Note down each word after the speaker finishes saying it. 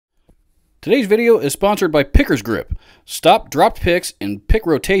Today's video is sponsored by Picker's Grip. Stop dropped picks and pick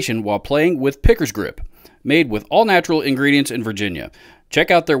rotation while playing with Picker's Grip. Made with all natural ingredients in Virginia. Check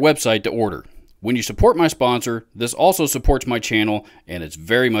out their website to order. When you support my sponsor, this also supports my channel and it's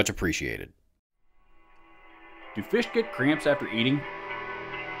very much appreciated. Do fish get cramps after eating?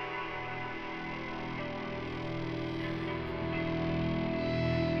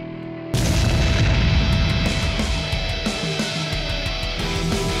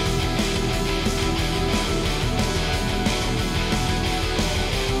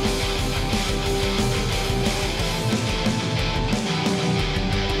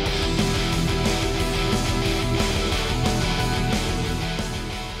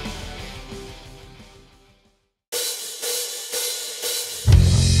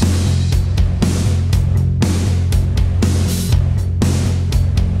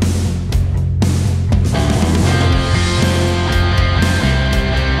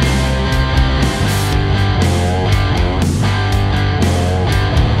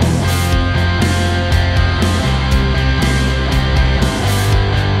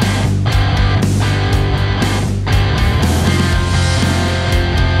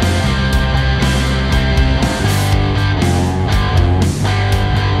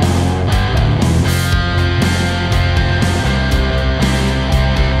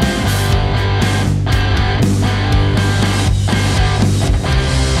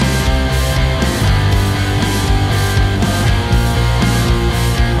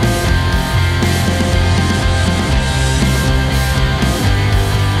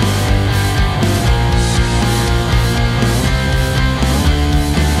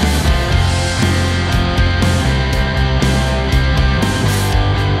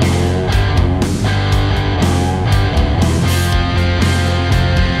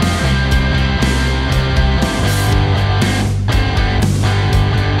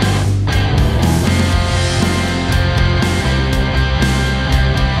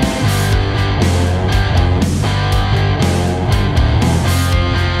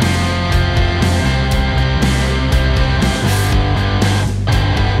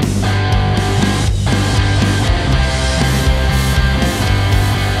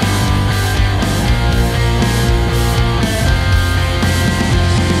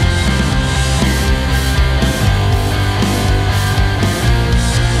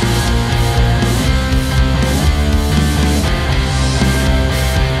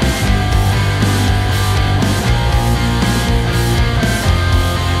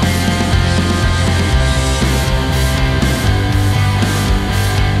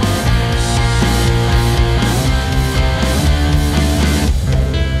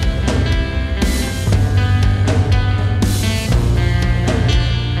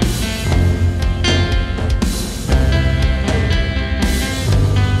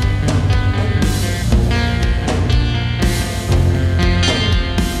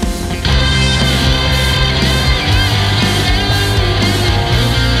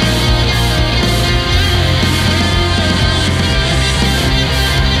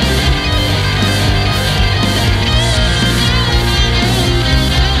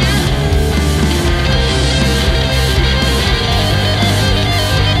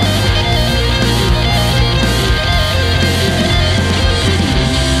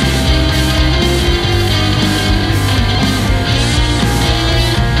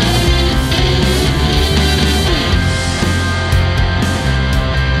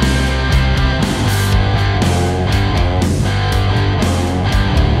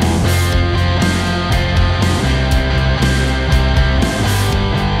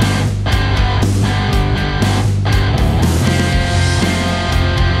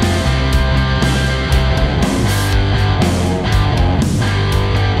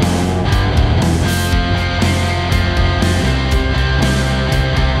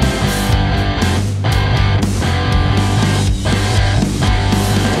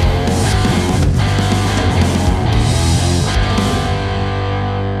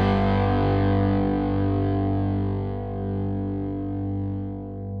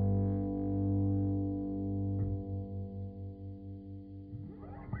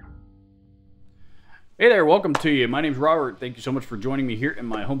 Hey there, welcome to you. My name's Robert. Thank you so much for joining me here in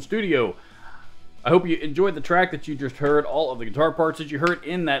my home studio. I hope you enjoyed the track that you just heard. All of the guitar parts that you heard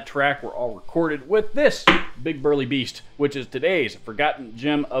in that track were all recorded with this big burly beast, which is today's forgotten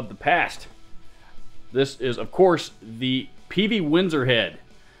gem of the past. This is, of course, the Peavey Windsor head.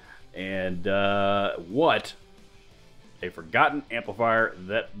 And what a forgotten amplifier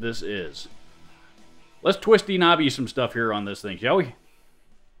that this is. Let's twisty knobby some stuff here on this thing, shall we?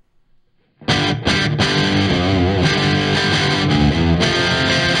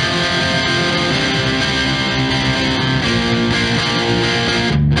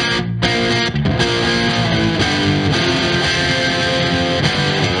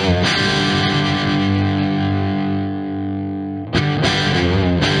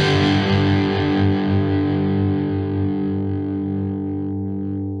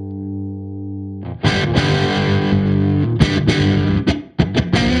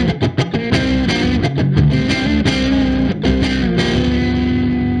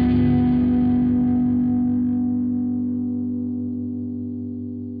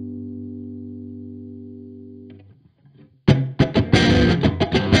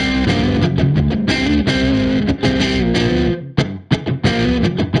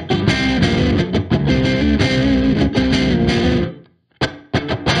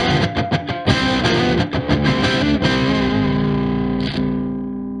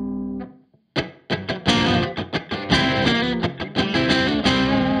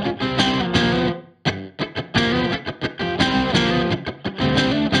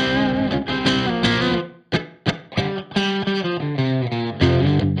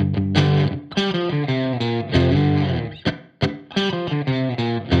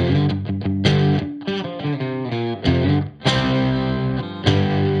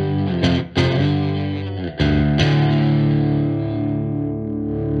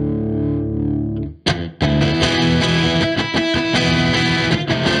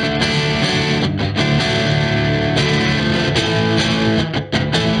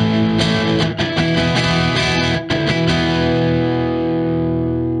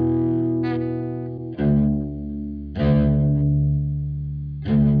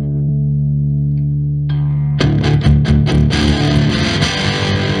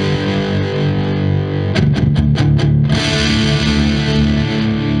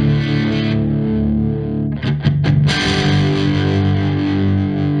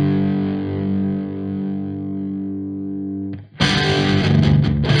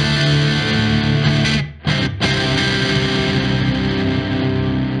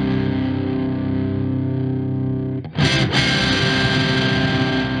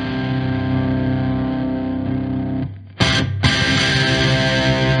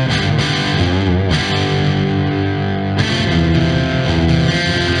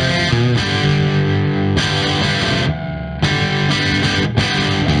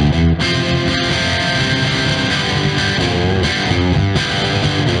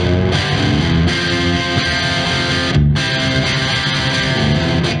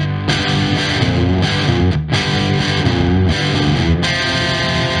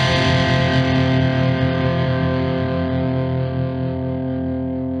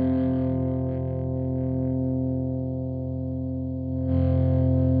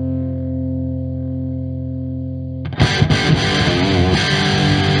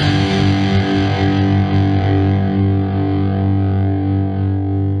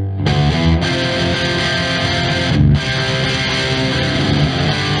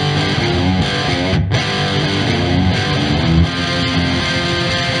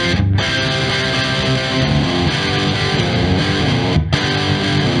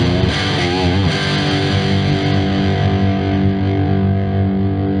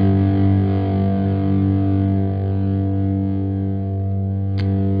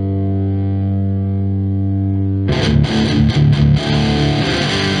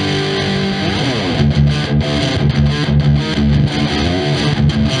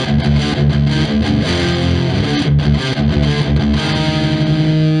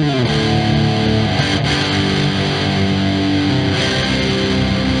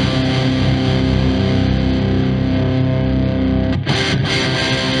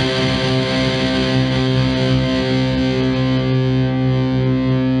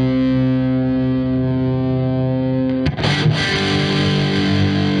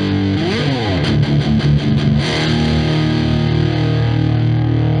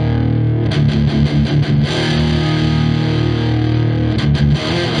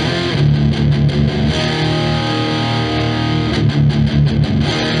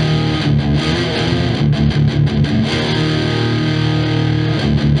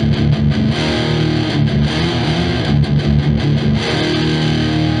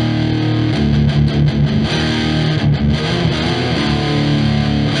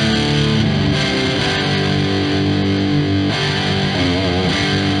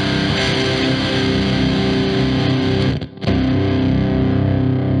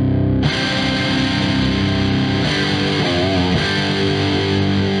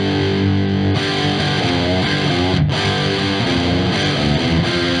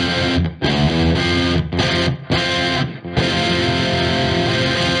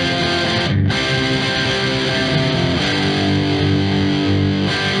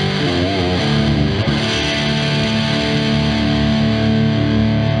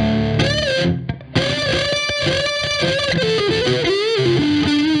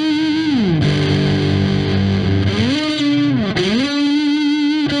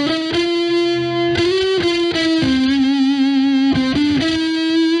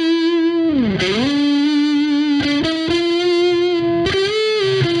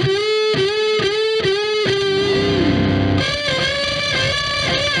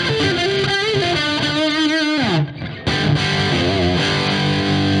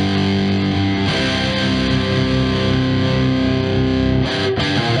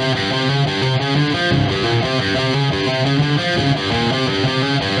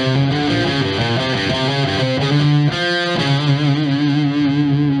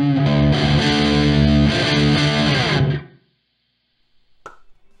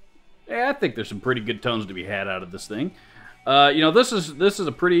 think there's some pretty good tones to be had out of this thing. You know, this is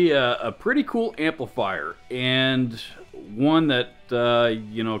a pretty cool amplifier, and one that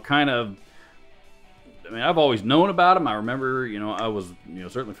you know, kind of mean, I've always known about them. I remember, you know, I was, you know,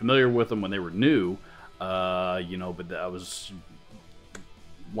 certainly familiar with them when they were new. You know, but I was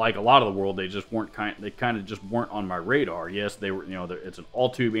like a lot of the world, they just weren't they kind of just weren't on my radar. Yes, they were, you know, it's an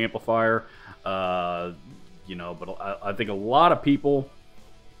all-tube amplifier, you know, but I think a lot of people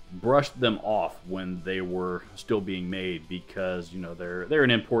brushed them off when they were still being made because, you know, they're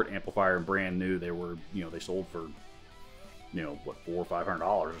an import amplifier and brand new. They were, you know, they sold for, you know, what, $400 or $500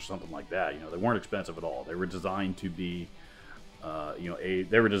 or something like that. You know, they weren't expensive at all. They were designed to be, you know,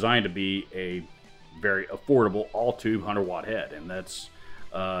 they were designed to be a very affordable all-tube 100-watt head, and that's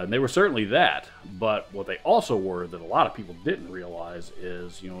they were certainly that. But what they also were that a lot of people didn't realize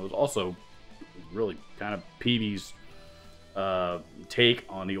is, you know, it was also really kind of Peavey's take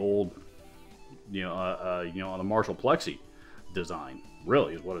on the old, you know, on the Marshall Plexi design.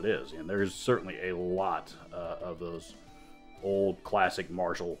 Really, is what it is, and there's certainly a lot of those old classic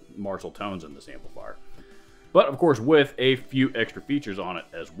Marshall tones in this amplifier. But of course, with a few extra features on it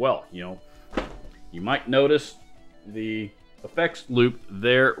as well. You know, you might notice the effects loop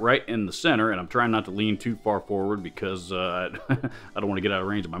there right in the center, and I'm trying not to lean too far forward because I don't want to get out of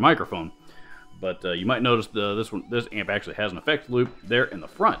range of my microphone. But you might notice this amp actually has an effects loop there in the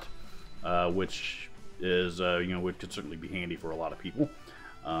front, which is you know, would could certainly be handy for a lot of people.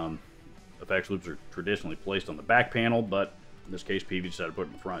 Effects loops are traditionally placed on the back panel, but in this case, Peavey decided to put it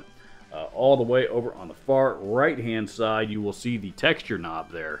in the front. All the way over on the far right-hand side, you will see the texture knob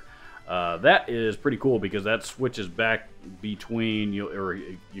there. That is pretty cool because that switches back between, or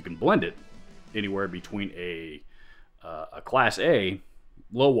you can blend it anywhere between a Class A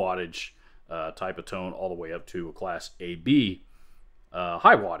low wattage type of tone all the way up to a Class AB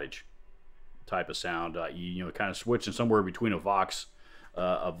high wattage type of sound. You know, kind of switching somewhere between a Vox-ish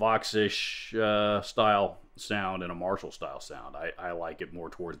style sound and a Marshall style sound. I like it more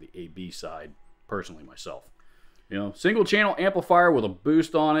towards the AB side personally myself. You know, single channel amplifier with a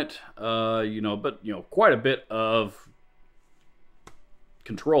boost on it, you know, but, you know, quite a bit of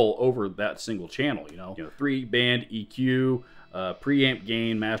control over that single channel, you know 3-band EQ, preamp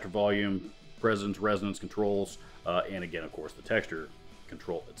gain, master volume, presence, resonance controls, and again, of course, the texture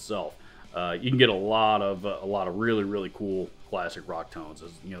control itself. You can get a lot of really, really cool classic rock tones.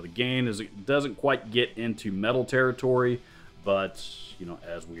 As, you know, the gain doesn't quite get into metal territory, but, you know,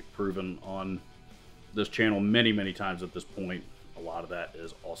 as we've proven on this channel many times at this point, a lot of that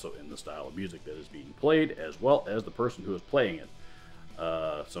is also in the style of music that is being played, as well as the person who is playing it.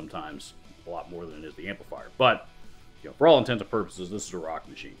 Sometimes a lot more than it is the amplifier. But, you know, for all intents and purposes, this is a rock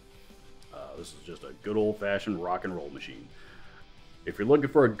machine. This is just a good old-fashioned rock and roll machine. If you're looking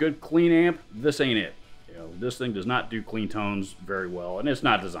for a good clean amp, this ain't it. You know, this thing does not do clean tones very well, and it's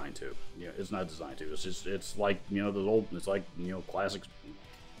not designed to. You know, it's not designed to. It's just, it's like, you know, those old, it's like, you know, classics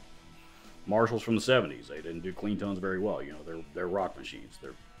Marshalls from the 70s. They didn't do clean tones very well. You know, they're rock machines.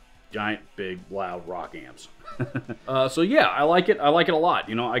 They're giant, big, loud rock amps. So yeah, I like it. I like it a lot.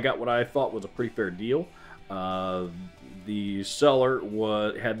 You know, I got what I thought was a pretty fair deal. The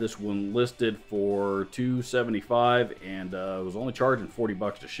seller had this one listed for $275, and was only charging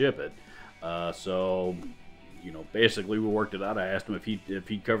 $40 to ship it. So, you know, basically we worked it out. I asked him if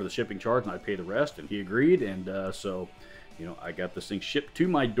he'd cover the shipping charge, and I'd pay the rest, and he agreed. And so, you know, I got this thing shipped to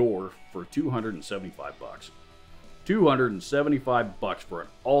my door for $275. $275 for an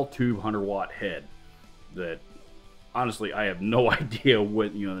all-tube 100-watt head that, honestly, I have no idea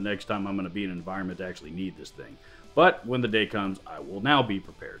what, you know, the next time I'm going to be in an environment to actually need this thing. But when the day comes, I will now be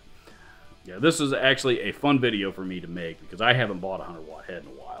prepared. Yeah, this is actually a fun video for me to make because I haven't bought a 100-watt head in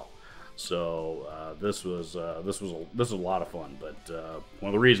a while. So this was a lot of fun. But one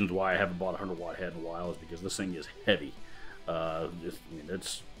of the reasons why I haven't bought a 100-watt head in a while is because this thing is heavy. I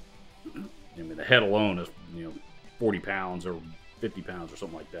mean, the head alone is, you know, 40 pounds or 50 pounds or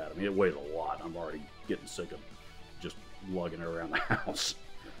something like that. I mean, it weighs a lot. I'm already getting sick of just lugging it around the house.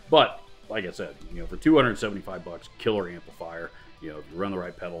 But like I said, you know, for $275, killer amplifier. You know, if you run the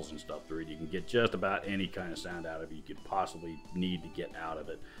right pedals and stuff through it, you can get just about any kind of sound out of it you could possibly need to get out of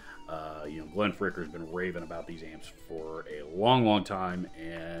it. You know, Glenn Fricker's been raving about these amps for a long time,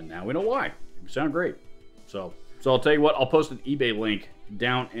 and now we know why. They sound great. So I'll tell you what, I'll post an eBay link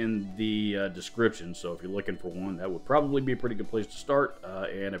down in the description. So if you're looking for one, that would probably be a pretty good place to start,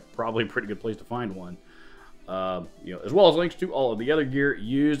 and probably a pretty good place to find one. You know, as well as links to all of the other gear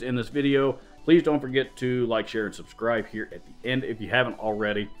used in this video. Please don't forget to like, share, and subscribe here at the end if you haven't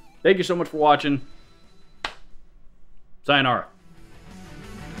already. Thank you so much for watching. Sayonara.